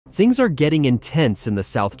Things are getting intense in the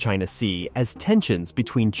South China Sea as tensions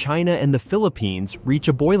between China and the Philippines reach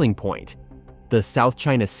a boiling point. The South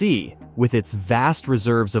China Sea, with its vast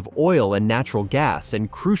reserves of oil and natural gas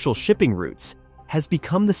and crucial shipping routes, has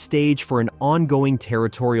become the stage for an ongoing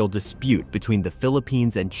territorial dispute between the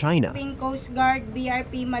Philippines and China. Philippine Coast Guard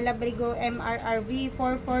BRP Malabrigo MRRV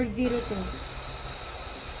 4402.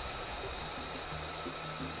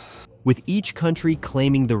 With each country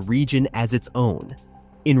claiming the region as its own.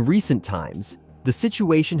 In recent times, the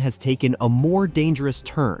situation has taken a more dangerous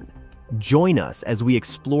turn. Join us as we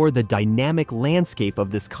explore the dynamic landscape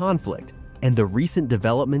of this conflict and the recent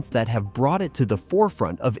developments that have brought it to the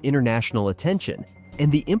forefront of international attention,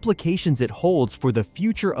 and the implications it holds for the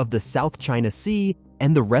future of the South China Sea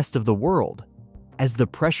and the rest of the world. As the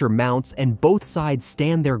pressure mounts and both sides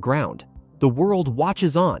stand their ground, the world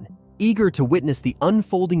watches on, eager to witness the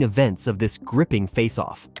unfolding events of this gripping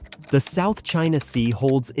face-off. The South China Sea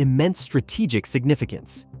holds immense strategic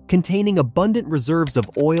significance, containing abundant reserves of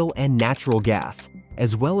oil and natural gas,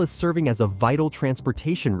 as well as serving as a vital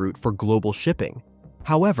transportation route for global shipping.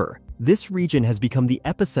 However, this region has become the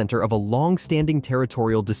epicenter of a long-standing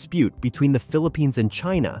territorial dispute between the Philippines and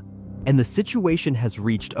China, and the situation has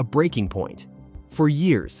reached a breaking point. For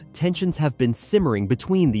years, tensions have been simmering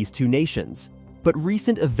between these two nations, but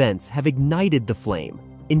recent events have ignited the flame,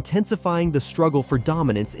 intensifying the struggle for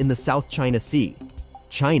dominance in the South China Sea.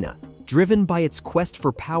 China, driven by its quest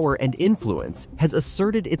for power and influence, has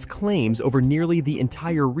asserted its claims over nearly the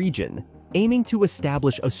entire region, aiming to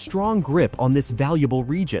establish a strong grip on this valuable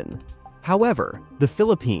region. However, the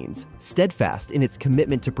Philippines, steadfast in its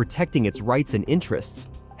commitment to protecting its rights and interests,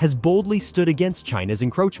 has boldly stood against China's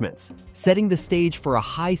encroachments, setting the stage for a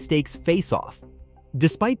high-stakes face-off.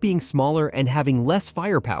 Despite being smaller and having less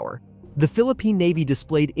firepower, the Philippine Navy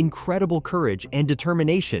displayed incredible courage and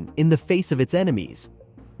determination in the face of its enemies.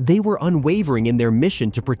 They were unwavering in their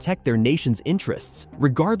mission to protect their nation's interests,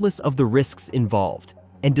 regardless of the risks involved.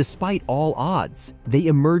 And despite all odds, they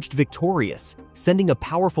emerged victorious, sending a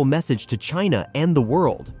powerful message to China and the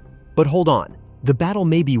world. But hold on, the battle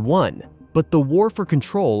may be won, but the war for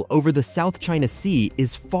control over the South China Sea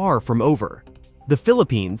is far from over. The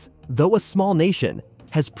Philippines, though a small nation,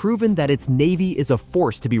 has proven that its navy is a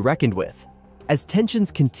force to be reckoned with. As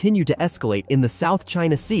tensions continue to escalate in the South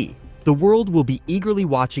China Sea, the world will be eagerly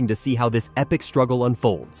watching to see how this epic struggle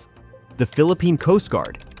unfolds. The Philippine Coast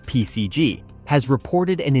Guard, PCG, has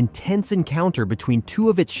reported an intense encounter between two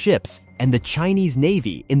of its ships and the Chinese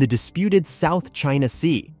Navy in the disputed South China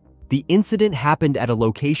Sea. The incident happened at a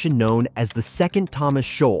location known as the Second Thomas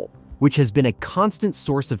Shoal, which has been a constant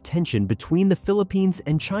source of tension between the Philippines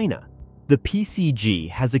and China. The PCG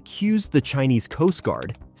has accused the Chinese Coast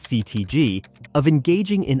Guard, CTG, of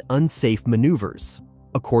engaging in unsafe maneuvers.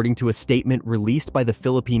 According to a statement released by the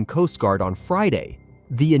Philippine Coast Guard on Friday,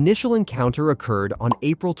 the initial encounter occurred on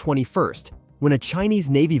April 21st when a Chinese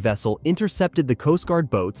Navy vessel intercepted the Coast Guard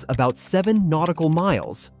boats about 7 nautical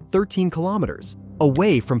miles, 13 kilometers,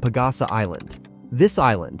 away from Pagasa Island. This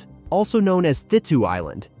island, also known as Thitu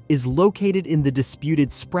Island, is located in the disputed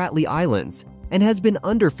Spratly Islands and has been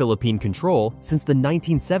under Philippine control since the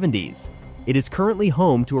 1970s. It is currently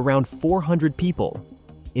home to around 400 people.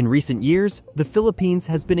 In recent years, the Philippines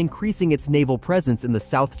has been increasing its naval presence in the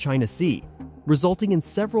South China Sea, resulting in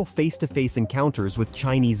several face-to-face encounters with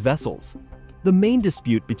Chinese vessels. The main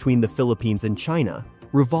dispute between the Philippines and China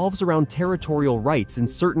revolves around territorial rights in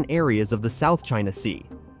certain areas of the South China Sea.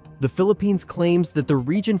 The Philippines claims that the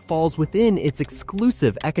region falls within its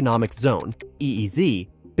exclusive economic zone, EEZ,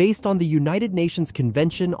 based on the United Nations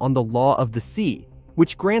Convention on the Law of the Sea,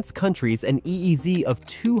 which grants countries an EEZ of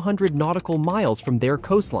 200 nautical miles from their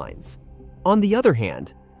coastlines. On the other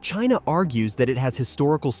hand, China argues that it has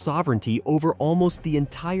historical sovereignty over almost the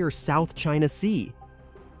entire South China Sea.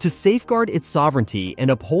 To safeguard its sovereignty and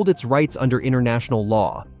uphold its rights under international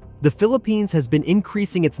law, the Philippines has been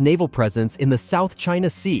increasing its naval presence in the South China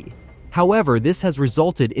Sea. However, this has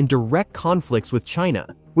resulted in direct conflicts with China,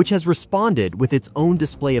 which has responded with its own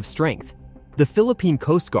display of strength. The Philippine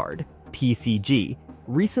Coast Guard, PCG,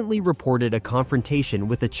 recently reported a confrontation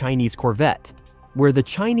with a Chinese corvette, where the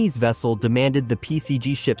Chinese vessel demanded the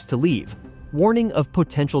PCG ships to leave, warning of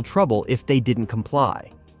potential trouble if they didn't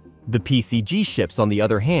comply. The PCG ships, on the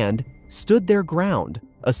other hand, stood their ground,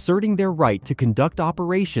 asserting their right to conduct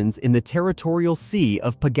operations in the territorial sea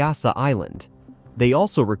of Pagasa Island. They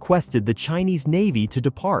also requested the Chinese Navy to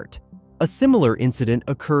depart. A similar incident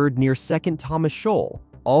occurred near Second Thomas Shoal,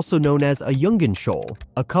 also known as Ayungin Shoal,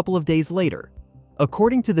 a couple of days later.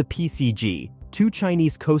 According to the PCG, 2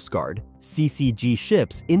 Chinese Coast Guard, CCG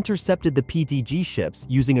ships intercepted the PTG ships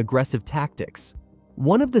using aggressive tactics.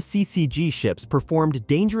 One of the CCG ships performed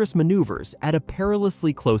dangerous maneuvers at a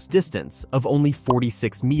perilously close distance of only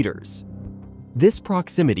 46 meters. This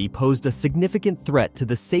proximity posed a significant threat to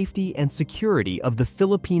the safety and security of the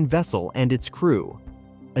Philippine vessel and its crew.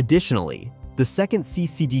 Additionally, the second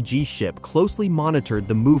CCDG ship closely monitored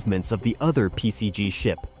the movements of the other PCG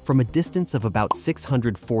ship from a distance of about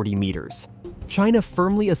 640 meters. China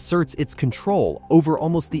firmly asserts its control over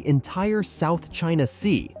almost the entire South China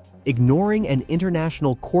Sea, ignoring an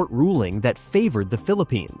international court ruling that favored the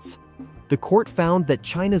Philippines. The court found that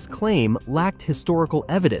China's claim lacked historical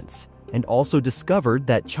evidence and also discovered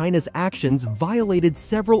that China's actions violated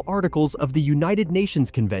several articles of the United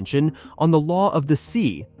Nations Convention on the Law of the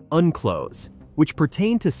Sea, UNCLOS, which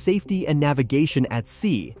pertain to safety and navigation at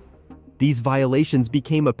sea. These violations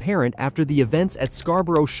became apparent after the events at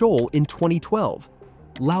Scarborough Shoal in 2012.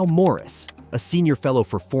 Lau Morris, a senior fellow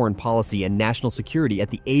for foreign policy and national security at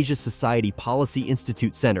the Asia Society Policy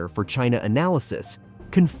Institute Center for China Analysis,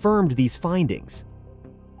 confirmed these findings.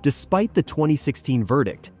 Despite the 2016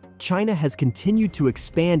 verdict, China has continued to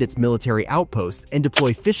expand its military outposts and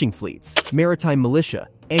deploy fishing fleets, maritime militia,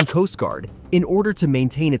 and Coast Guard in order to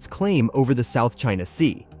maintain its claim over the South China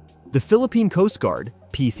Sea. The Philippine Coast Guard,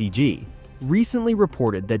 PCG, recently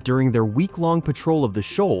reported that during their week-long patrol of the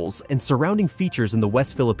shoals and surrounding features in the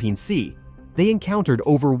West Philippine Sea, they encountered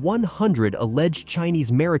over 100 alleged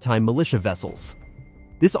Chinese maritime militia vessels.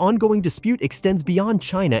 This ongoing dispute extends beyond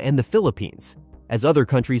China and the Philippines, as other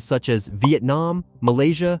countries such as Vietnam,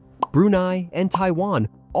 Malaysia, Brunei, and Taiwan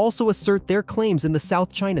also assert their claims in the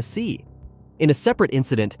South China Sea. In a separate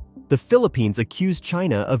incident, the Philippines accused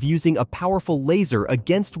China of using a powerful laser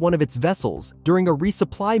against one of its vessels during a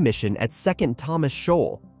resupply mission at 2nd Thomas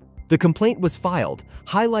Shoal. The complaint was filed,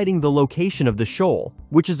 highlighting the location of the shoal,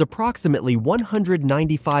 which is approximately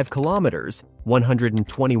 195 kilometers,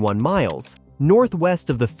 121 miles, northwest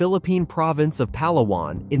of the Philippine province of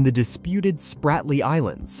Palawan in the disputed Spratly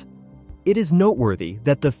Islands. It is noteworthy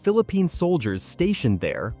that the Philippine soldiers stationed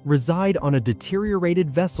there reside on a deteriorated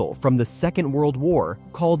vessel from the Second World War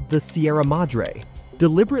called the Sierra Madre,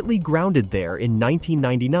 deliberately grounded there in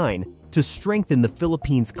 1999 to strengthen the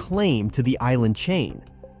Philippines' claim to the island chain.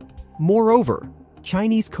 Moreover,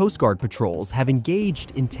 Chinese Coast Guard patrols have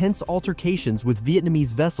engaged intense altercations with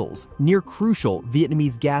Vietnamese vessels near crucial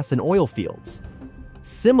Vietnamese gas and oil fields.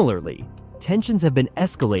 Similarly, tensions have been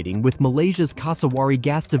escalating with Malaysia's Kasawari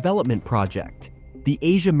Gas Development Project. The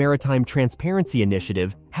Asia Maritime Transparency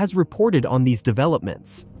Initiative has reported on these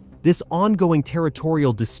developments. This ongoing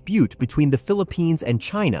territorial dispute between the Philippines and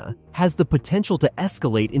China has the potential to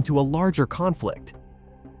escalate into a larger conflict.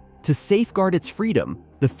 To safeguard its freedom,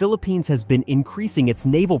 the Philippines has been increasing its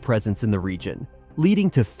naval presence in the region, leading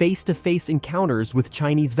to face-to-face encounters with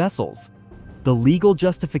Chinese vessels. The legal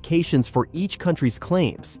justifications for each country's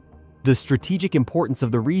claims, the strategic importance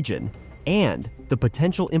of the region, and the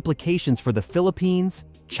potential implications for the Philippines,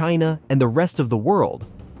 China, and the rest of the world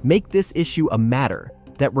make this issue a matter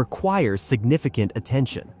that requires significant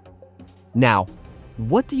attention. Now,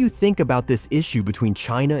 what do you think about this issue between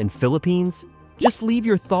China and Philippines? Just leave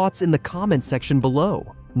your thoughts in the comments section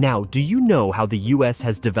below. Now, do you know how the US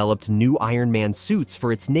has developed new Iron Man suits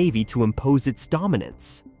for its Navy to impose its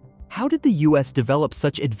dominance? How did the US develop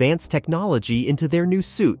such advanced technology into their new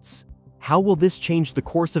suits? How will this change the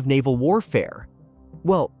course of naval warfare?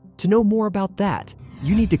 Well, to know more about that,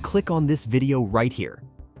 you need to click on this video right here.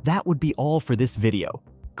 That would be all for this video.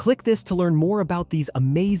 Click this to learn more about these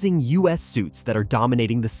amazing US suits that are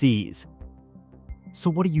dominating the seas. So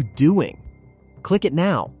what are you doing? Click it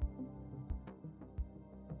now.